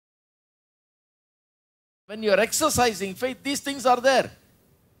When you are exercising faith, these things are there.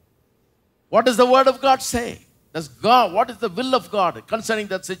 What does the Word of God say? What is the will of God concerning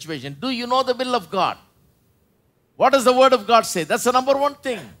that situation? Do you know the will of God? What does the Word of God say? That's the number one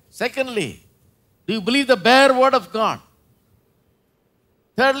thing. Secondly, do you believe the bare Word of God?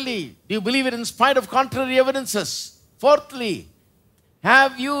 Thirdly, do you believe it in spite of contrary evidences? Fourthly,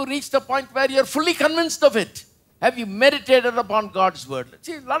 have you reached a point where you're fully convinced of it? Have you meditated upon God's Word?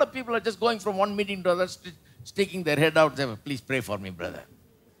 See, a lot of people are just going from one meeting to another, sticking their head out, saying, please pray for me, brother.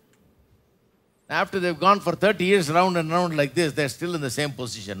 After they've gone for 30 years round and round like this, they're still in the same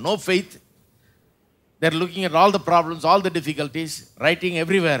position. No faith. They're looking at all the problems, all the difficulties, writing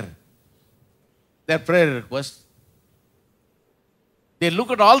everywhere their prayer request. They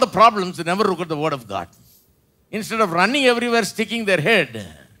look at all the problems, they never look at the Word of God. Instead of running everywhere, sticking their head,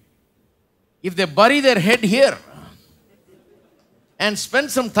 if they bury their head here and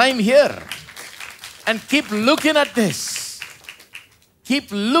spend some time here and keep looking at this, keep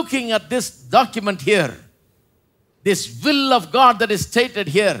looking at this document here, this will of God that is stated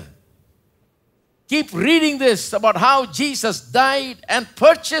here, keep reading this about how Jesus died and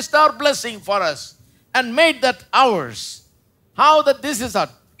purchased our blessing for us and made that ours. How that this is our.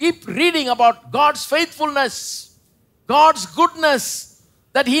 Keep reading about God's faithfulness, God's goodness,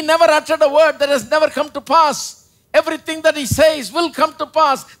 that He never uttered a word that has never come to pass. Everything that He says will come to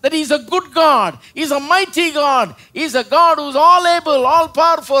pass. That He's a good God. He's a mighty God. He's a God who's all able, all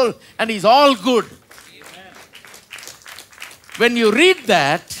powerful, and He's all good. Amen. When you read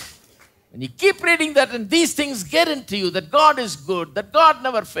that, when you keep reading that and these things get into you, that God is good, that God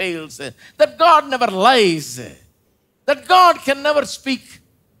never fails, that God never lies, that God can never speak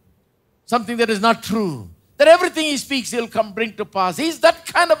something that is not true, that everything He speaks He'll bring to pass. He's that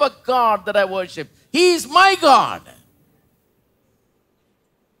kind of a God that I worship. He is my God.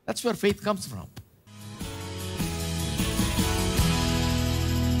 That's where faith comes from.